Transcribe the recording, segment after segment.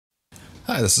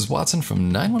Hi, this is Watson from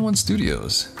 911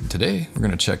 Studios. Today we're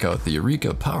going to check out the Eureka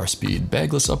PowerSpeed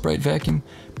Bagless Upright Vacuum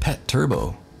Pet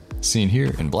Turbo, seen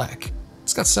here in black.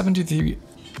 It's got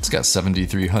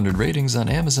 7,300 ratings on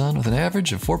Amazon with an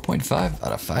average of 4.5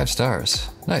 out of 5 stars.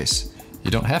 Nice.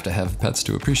 You don't have to have pets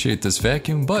to appreciate this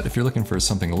vacuum, but if you're looking for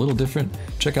something a little different,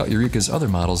 check out Eureka's other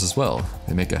models as well.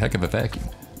 They make a heck of a vacuum.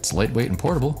 It's lightweight and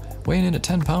portable. Weighing in at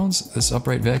 10 pounds, this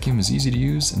upright vacuum is easy to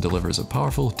use and delivers a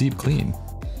powerful, deep clean.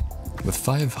 With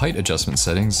 5 height adjustment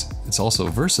settings, it's also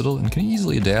versatile and can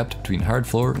easily adapt between hard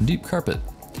floor and deep carpet.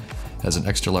 Has an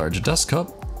extra large dust cup,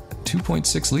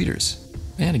 2.6 liters.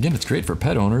 And again, it's great for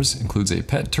pet owners. Includes a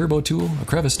pet turbo tool, a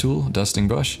crevice tool, a dusting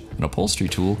brush, an upholstery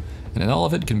tool, and all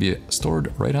of it can be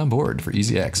stored right on board for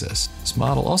easy access. This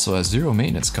model also has zero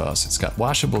maintenance costs. It's got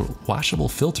washable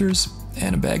filters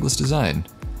and a bagless design,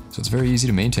 so it's very easy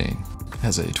to maintain. It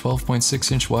has a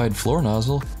 12.6 inch wide floor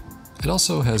nozzle. It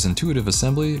also has intuitive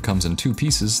assembly. It comes in 2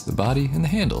 pieces, the body and the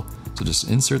handle. So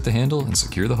just insert the handle and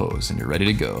secure the hose and you're ready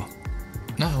to go.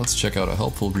 Now let's check out a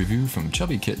helpful review from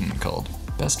Chubby Kitten called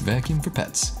Best Vacuum for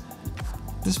Pets.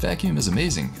 This vacuum is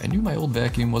amazing. I knew my old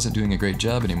vacuum wasn't doing a great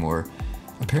job anymore.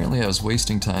 Apparently I was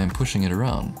wasting time pushing it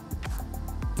around.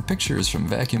 The picture is from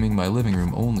vacuuming my living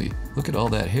room only. Look at all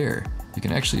that hair. You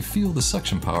can actually feel the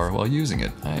suction power while using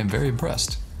it. I am very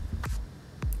impressed.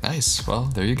 Nice, well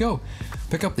there you go.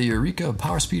 Pick up the Eureka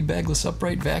PowerSpeed Bagless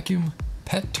Upright Vacuum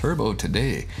Pet Turbo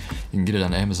today. You can get it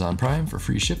on Amazon Prime for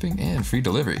free shipping and free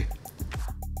delivery.